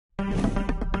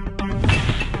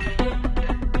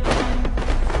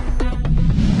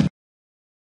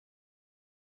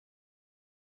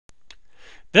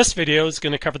This video is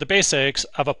going to cover the basics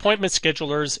of appointment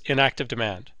schedulers in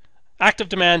ActiveDEMAND.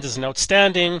 ActiveDEMAND is an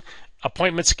outstanding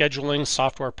appointment scheduling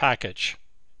software package.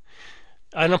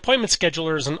 An appointment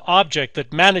scheduler is an object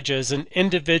that manages an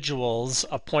individual's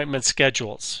appointment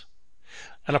schedules.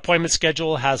 An appointment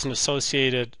schedule has an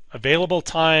associated available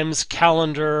times,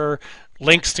 calendar,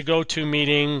 links to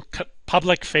GoToMeeting,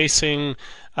 public-facing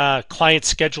client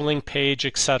scheduling page,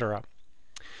 etc.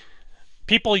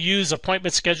 People use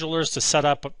appointment schedulers to set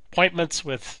up appointments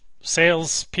with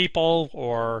salespeople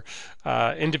or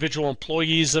individual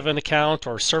employees of an account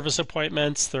or service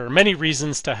appointments. There are many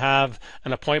reasons to have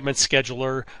an appointment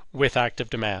scheduler with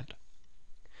ActiveDEMAND.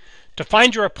 To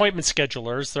find your appointment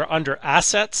schedulers, they're under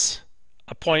Assets,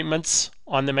 Appointments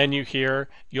on the menu here.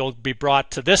 You'll be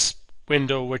brought to this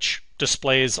window which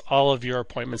displays all of your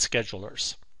appointment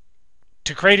schedulers.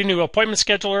 To create a new appointment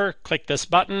scheduler, click this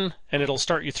button and it'll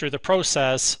start you through the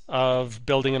process of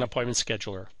building an appointment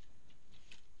scheduler.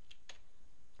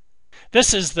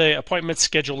 This is the appointment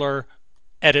scheduler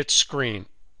edit screen.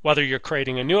 Whether you're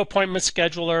creating a new appointment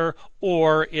scheduler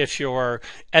or if you're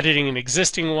editing an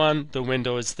existing one, the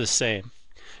window is the same.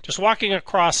 Just walking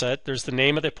across it, there's the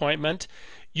name of the appointment.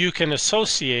 You can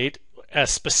associate a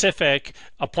specific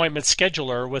appointment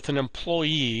scheduler with an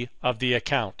employee of the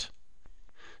account.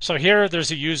 So here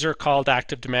there's a user called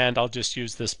ActiveDEMAND. I'll just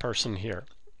use this person here.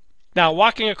 Now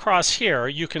walking across here,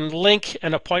 you can link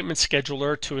an appointment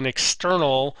scheduler to an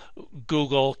external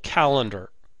Google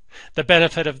Calendar. The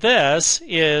benefit of this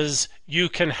is you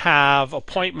can have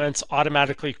appointments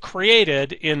automatically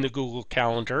created in the Google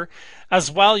Calendar.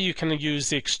 As well, you can use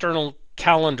the external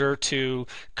calendar to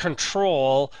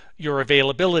control your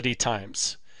availability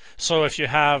times. So if you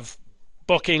have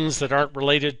bookings that aren't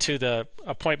related to the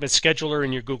appointment scheduler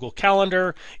in your Google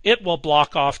Calendar, it will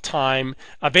block off time,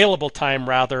 available time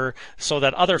rather, so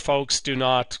that other folks do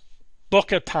not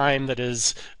book a time that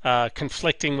is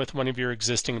conflicting with one of your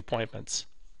existing appointments.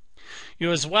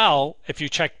 You as well, if you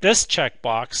check this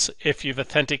checkbox, if you've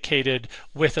authenticated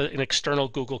with an external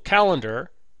Google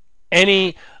Calendar,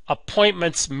 any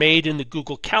appointments made in the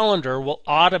Google Calendar will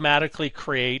automatically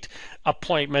create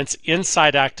appointments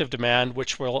inside ActiveDEMAND,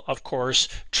 which will, of course,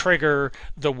 trigger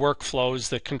the workflows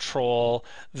that control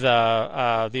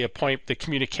the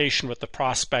communication with the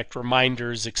prospect,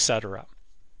 reminders, etc.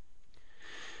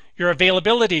 Your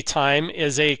availability time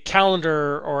is a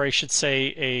calendar, or I should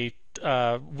say a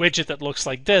widget that looks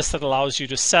like this that allows you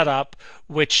to set up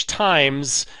which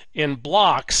times in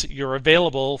blocks you're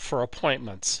available for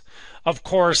appointments. Of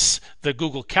course, the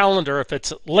Google Calendar, if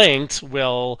it's linked,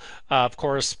 will of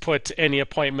course put any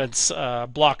appointments,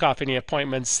 block off any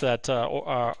appointments that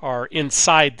are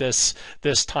inside this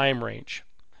time range.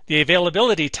 The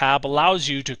Availability tab allows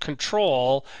you to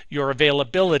control your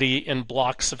availability in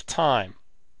blocks of time.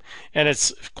 And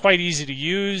it's quite easy to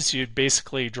use. You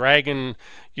basically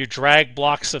drag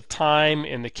blocks of time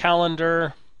in the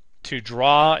calendar to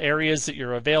draw areas that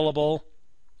you're available.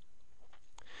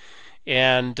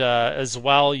 And as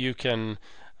well, you can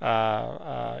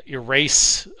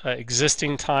erase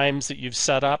existing times that you've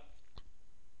set up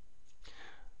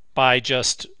by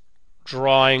just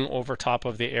drawing over top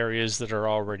of the areas that are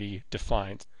already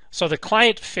defined. So the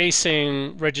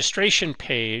client-facing registration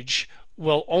page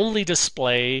will only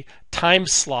display time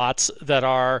slots that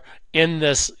are in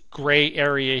this gray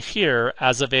area here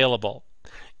as available.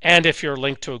 And if you're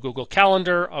linked to a Google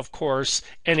Calendar, of course,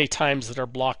 any times that are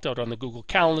blocked out on the Google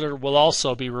Calendar will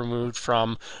also be removed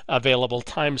from available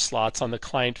time slots on the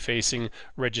client-facing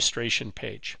registration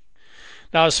page.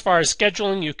 Now, as far as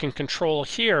scheduling, you can control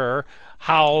here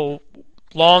how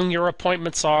long your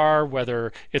appointments are,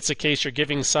 whether it's a case you're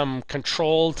giving some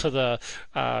control to the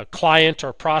client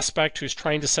or prospect who's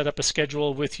trying to set up a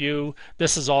schedule with you.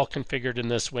 This is all configured in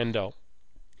this window.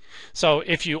 So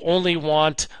if you only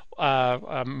want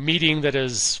a meeting that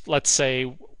is, let's say,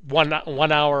 one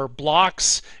hour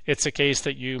blocks, it's a case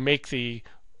that you make the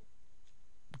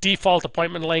default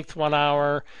appointment length 1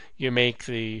 hour, you make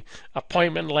the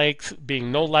appointment length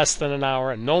being no less than an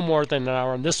hour and no more than an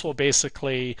hour, and this will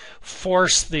basically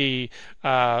force the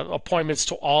appointments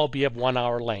to all be of 1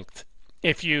 hour length.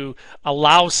 If you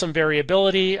allow some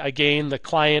variability, again, the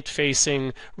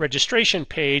client-facing registration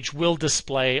page will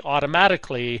display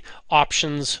automatically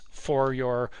options for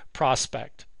your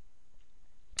prospect.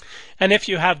 And if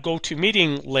you have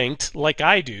GoToMeeting linked, like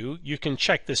I do, you can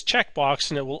check this checkbox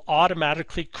and it will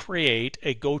automatically create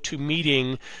a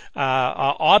GoToMeeting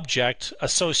object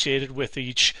associated with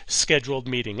each scheduled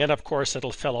meeting. And of course,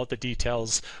 it'll fill out the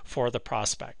details for the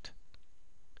prospect.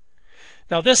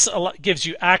 Now this gives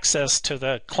you access to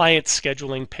the client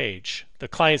scheduling page. The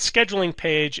client scheduling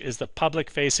page is the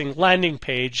public-facing landing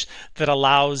page that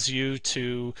allows you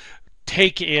to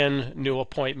take in new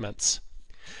appointments.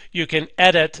 You can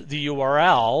edit the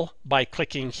URL by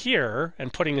clicking here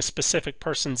and putting a specific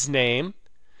person's name,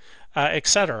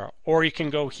 etc. Or you can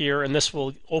go here and this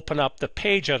will open up the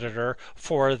page editor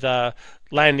for the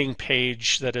landing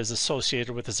page that is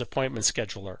associated with this appointment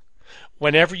scheduler.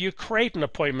 Whenever you create an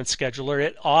appointment scheduler,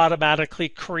 it automatically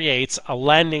creates a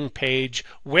landing page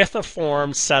with a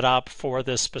form set up for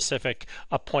this specific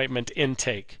appointment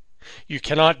intake. You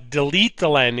cannot delete the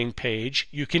landing page.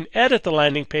 You can edit the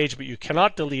landing page, but you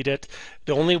cannot delete it.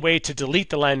 The only way to delete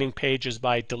the landing page is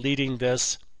by deleting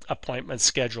this appointment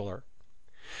scheduler.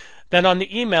 Then on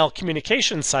the email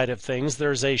communication side of things,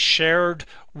 there's a shared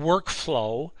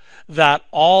workflow that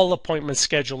all appointment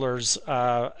schedulers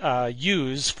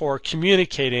use for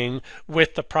communicating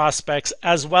with the prospects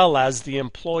as well as the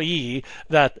employee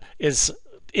that is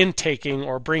intaking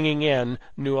or bringing in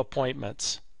new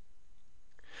appointments.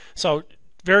 So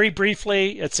very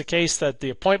briefly, it's a case that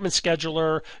the appointment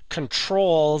scheduler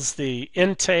controls the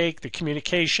intake, the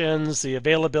communications, the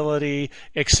availability,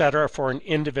 etc. for an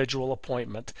individual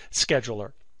appointment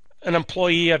scheduler. An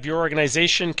employee of your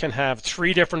organization can have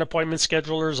 3 different appointment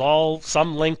schedulers,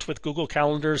 some linked with Google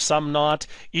Calendar, some not.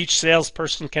 Each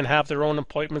salesperson can have their own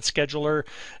appointment scheduler.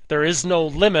 There is no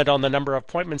limit on the number of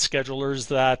appointment schedulers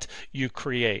that you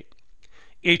create.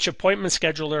 Each appointment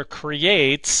scheduler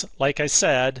creates, like I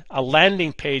said, a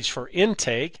landing page for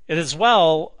intake. It as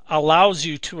well allows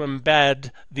you to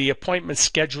embed the appointment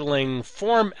scheduling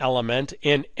form element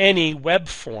in any web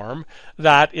form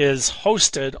that is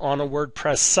hosted on a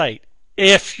WordPress site,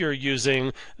 if you're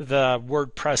using the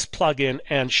WordPress plugin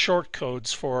and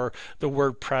shortcodes for the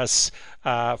WordPress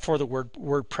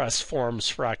WordPress forms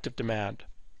for ActiveDEMAND.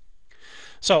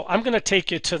 So I'm going to take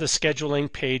you to the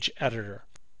scheduling page editor.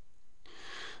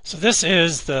 So this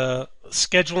is the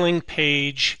scheduling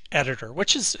page editor,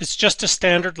 which is just a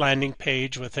standard landing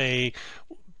page with a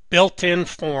built-in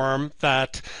form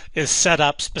that is set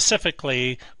up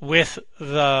specifically with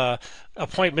the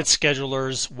appointment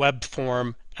scheduler's web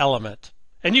form element.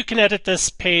 And you can edit this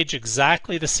page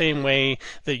exactly the same way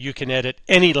that you can edit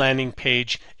any landing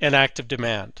page in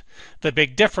ActiveDEMAND. The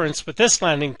big difference with this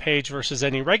landing page versus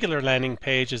any regular landing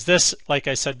page is this, like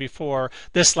I said before,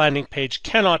 this landing page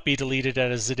cannot be deleted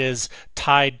as it is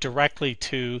tied directly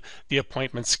to the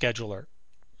appointment scheduler.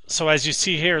 So as you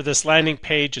see here, this landing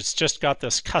page, it's just got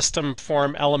this custom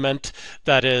form element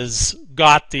that is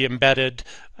got the embedded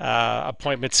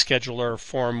appointment scheduler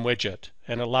form widget,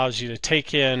 and allows you to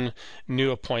take in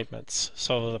new appointments.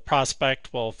 So the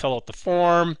prospect will fill out the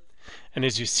form, and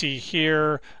as you see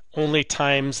here, only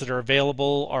times that are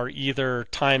available are either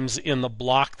times in the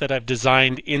block that I've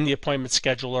designed in the appointment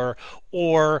scheduler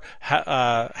or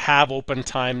have open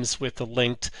times with the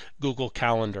linked Google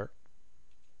Calendar.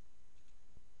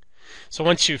 So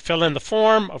once you fill in the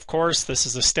form, of course, this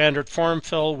is a standard form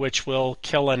fill which will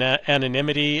kill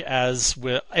anonymity as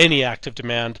with any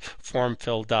ActiveDEMAND form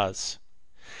fill does.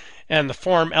 And the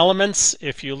form elements,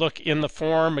 if you look in the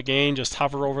form, again, just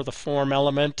hover over the form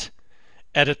element,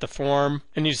 edit the form,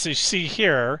 and you see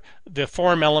here, the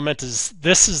form element is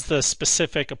the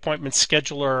specific appointment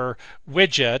scheduler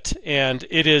widget, and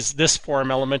this form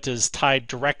element is tied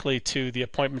directly to the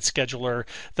appointment scheduler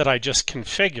that I just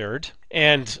configured.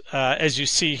 And as you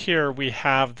see here, we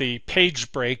have the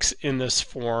page breaks in this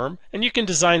form, and you can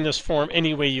design this form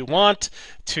any way you want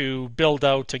to build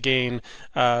out, again,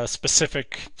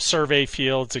 specific survey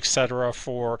fields, etc.,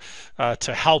 for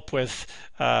to help with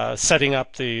setting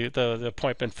up the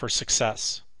appointment for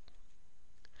success.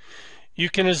 You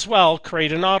can as well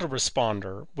create an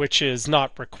autoresponder, which is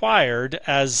not required,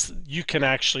 as you can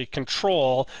actually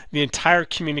control the entire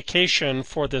communication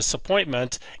for this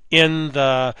appointment in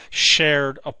the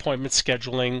shared appointment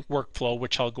scheduling workflow,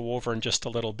 which I'll go over in just a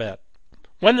little bit.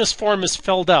 When this form is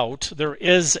filled out, there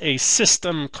is a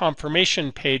system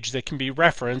confirmation page that can be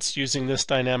referenced using this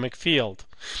dynamic field.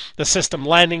 The system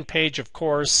landing page, of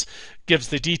course, gives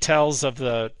the details of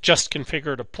the just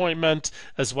configured appointment,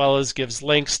 as well as gives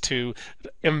links to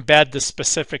embed the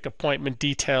specific appointment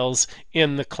details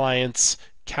in the client's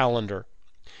calendar.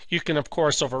 You can, of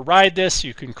course, override this.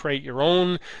 You can create your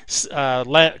own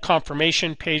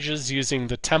confirmation pages using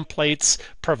the templates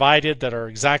provided that are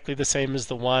exactly the same as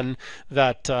the one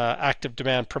that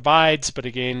ActiveDEMAND provides, but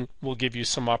again, will give you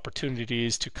some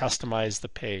opportunities to customize the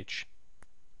page.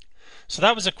 So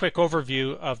that was a quick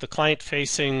overview of the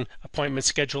client-facing appointment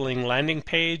scheduling landing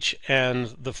page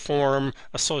and the form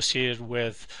associated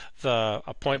with the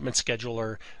appointment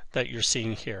scheduler that you're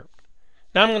seeing here.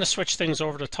 Now I'm going to switch things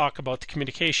over to talk about the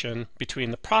communication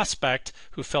between the prospect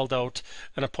who filled out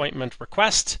an appointment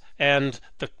request and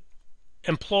the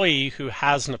employee who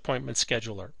has an appointment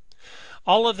scheduler.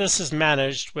 All of this is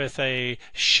managed with a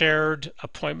shared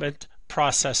appointment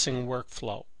processing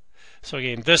workflow. So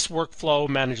again, this workflow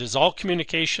manages all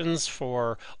communications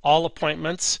for all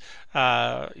appointments.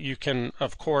 You can,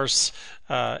 of course,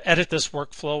 edit this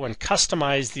workflow and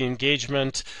customize the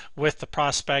engagement with the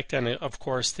prospect and, of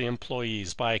course, the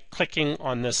employees by clicking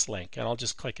on this link. And I'll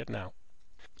just click it now.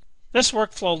 This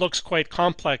workflow looks quite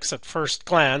complex at first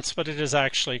glance, but it is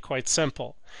actually quite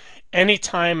simple.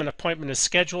 Anytime an appointment is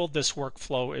scheduled, this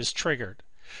workflow is triggered.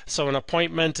 So when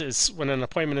an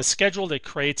appointment is scheduled, it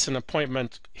creates an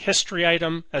appointment history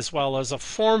item as well as a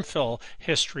form fill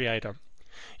history item.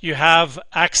 You have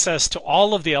access to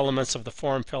all of the elements of the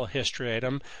form fill history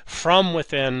item from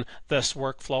within this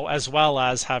workflow, as well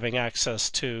as having access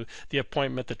to the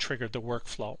appointment that triggered the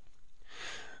workflow.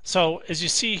 So as you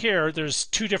see here, there's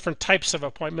two different types of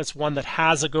appointments, one that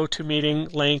has a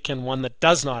GoToMeeting link and one that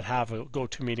does not have a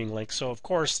GoToMeeting link. So of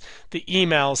course the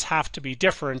emails have to be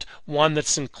different, one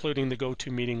that's including the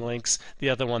GoToMeeting links, the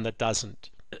other one that doesn't.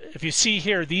 If you see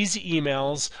here, these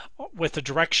emails with the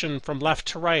direction from left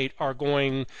to right are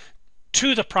going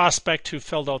to the prospect who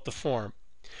filled out the form.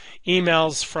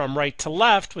 Emails from right to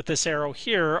left with this arrow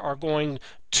here are going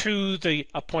to the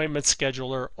appointment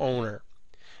scheduler owner.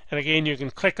 And again, you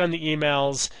can click on the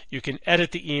emails, you can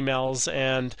edit the emails,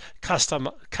 and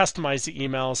customize the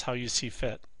emails how you see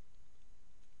fit.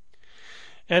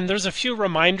 And there's a few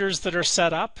reminders that are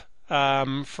set up.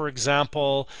 For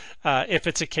example, if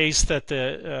it's a case that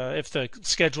if the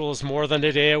schedule is more than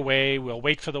a day away, we'll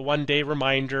wait for the 1-day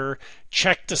reminder,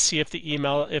 check to see if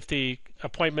the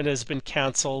appointment has been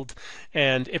canceled,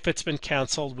 and if it's been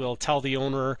canceled, we'll tell the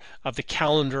owner of the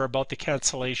calendar about the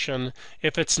cancellation.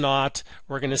 If it's not,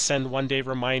 we're going to send 1-day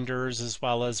reminders, as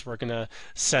well as we're going to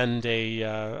send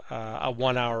a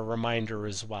 1-hour reminder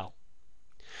as well.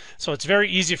 So it's very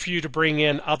easy for you to bring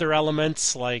in other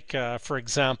elements like, for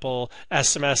example,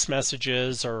 SMS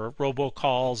messages or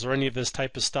robocalls or any of this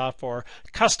type of stuff, or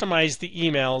customize the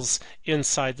emails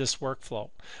inside this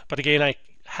workflow. But again, I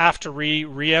have to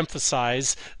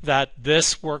re-emphasize that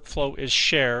this workflow is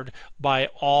shared by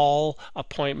all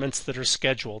appointments that are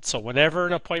scheduled. So whenever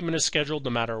an appointment is scheduled,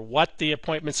 no matter what the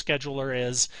appointment scheduler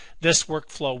is, this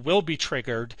workflow will be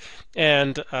triggered.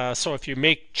 And so if you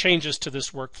make changes to this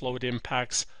workflow, it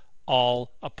impacts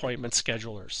all appointment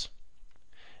schedulers.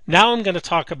 Now I'm going to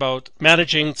talk about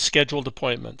managing scheduled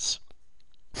appointments.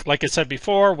 Like I said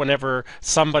before, whenever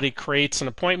somebody creates an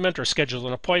appointment or schedules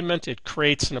an appointment, it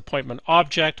creates an appointment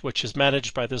object, which is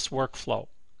managed by this workflow.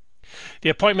 The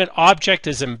appointment object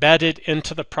is embedded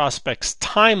into the prospect's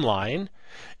timeline,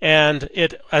 and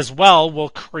it as well will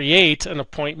create an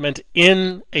appointment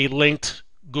in a linked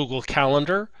Google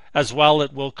Calendar. As well,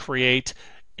 it will create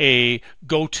a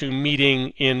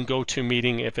GoToMeeting in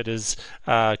GoToMeeting if it is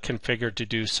configured to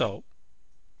do so.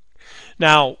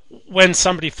 Now, when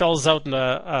somebody fills out an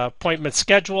appointment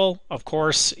schedule, of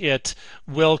course, it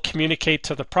will communicate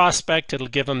to the prospect. It'll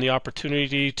give them the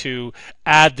opportunity to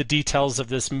add the details of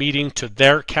this meeting to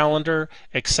their calendar,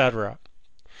 etc.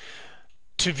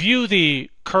 To view the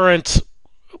current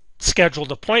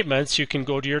scheduled appointments, you can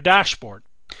go to your dashboard.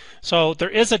 So there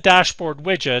is a dashboard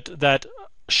widget that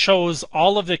shows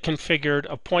all of the configured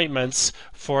appointments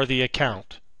for the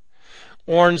account.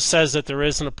 Orange says that there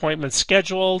is an appointment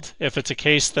scheduled. If it's a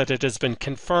case that it has been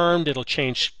confirmed, it'll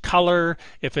change color.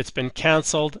 If it's been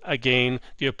canceled, again,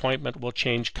 the appointment will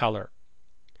change color.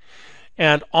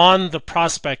 And on the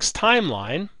prospect's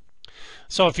timeline,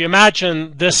 so if you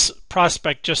imagine this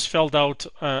prospect just filled out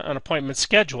an appointment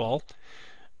schedule,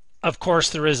 of course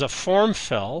there is a form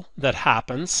fill that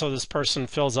happens. So this person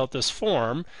fills out this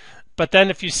form. But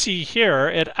then if you see here,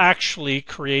 it actually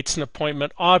creates an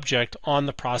appointment object on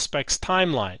the prospect's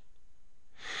timeline.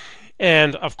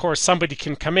 And of course, somebody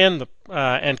can come in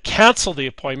and cancel the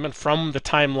appointment from the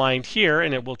timeline here,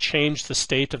 and it will change the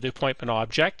state of the appointment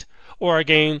object. Or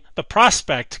again, the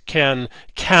prospect can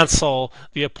cancel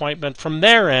the appointment from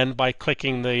their end by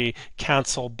clicking the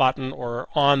cancel button or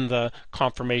on the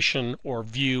confirmation or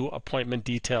view appointment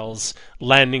details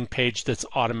landing page that's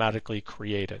automatically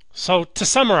created. So to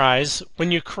summarize,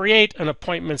 when you create an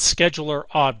appointment scheduler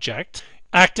object,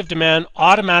 ActiveDEMAND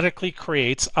automatically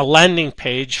creates a landing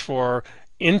page for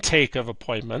intake of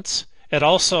appointments. It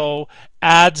also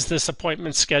adds this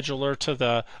appointment scheduler to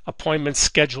the appointment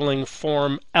scheduling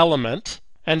form element.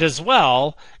 And as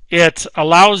well, it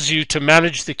allows you to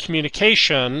manage the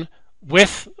communication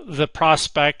with the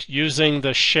prospect using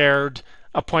the shared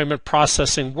appointment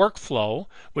processing workflow,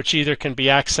 which either can be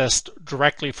accessed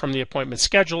directly from the appointment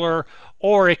scheduler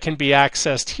or it can be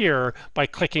accessed here by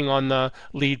clicking on the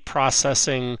lead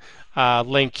processing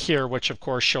link here, which of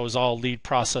course shows all lead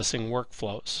processing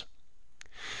workflows.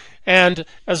 And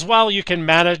as well, you can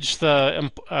manage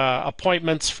the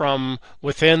appointments from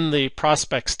within the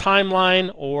prospect's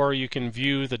timeline, or you can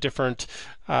view the different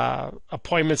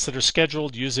appointments that are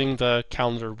scheduled using the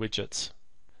calendar widgets.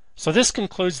 So this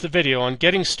concludes the video on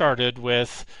getting started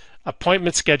with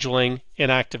appointment scheduling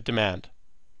in ActiveDEMAND.